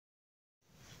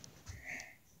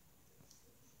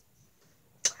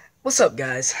What's up,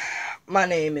 guys? My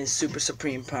name is Super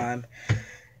Supreme Prime,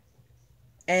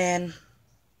 and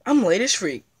I'm latest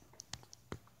freak.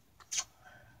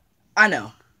 I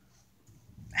know.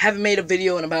 Haven't made a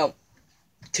video in about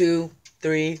 2,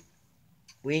 3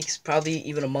 weeks, probably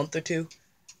even a month or two.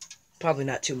 Probably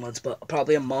not 2 months, but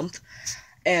probably a month.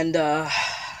 And I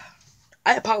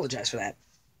apologize for that.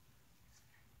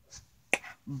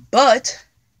 But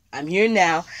I'm here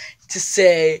now to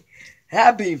say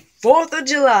Happy 4th of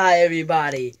July,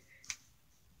 everybody.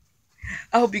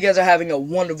 I hope you guys are having a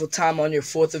wonderful time on your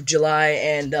 4th of July,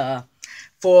 and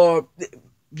for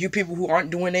you people who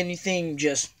aren't doing anything,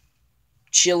 just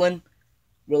chilling,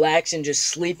 relaxing, just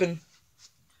sleeping.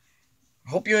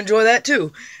 Hope you enjoy that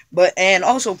too. And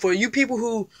also for you people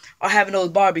who are having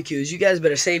those barbecues, you guys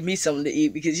better save me something to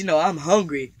eat because I'm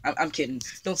hungry. I'm kidding.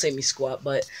 Don't save me squat,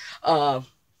 but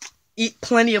eat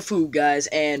plenty of food, guys,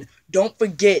 and don't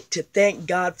forget to thank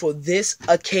God for this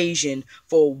occasion,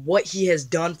 for what He has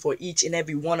done for each and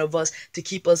every one of us to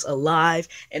keep us alive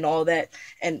and all that.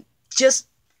 And just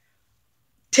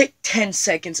take 10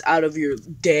 seconds out of your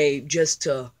day just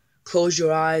to close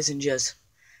your eyes and just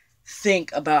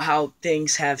think about how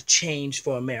things have changed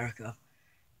for America.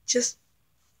 Just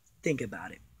think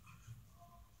about it.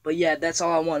 But yeah, that's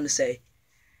all I wanted to say.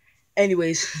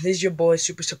 Anyways, this is your boy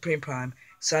Super Supreme Prime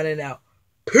signing out.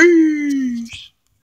 Peace.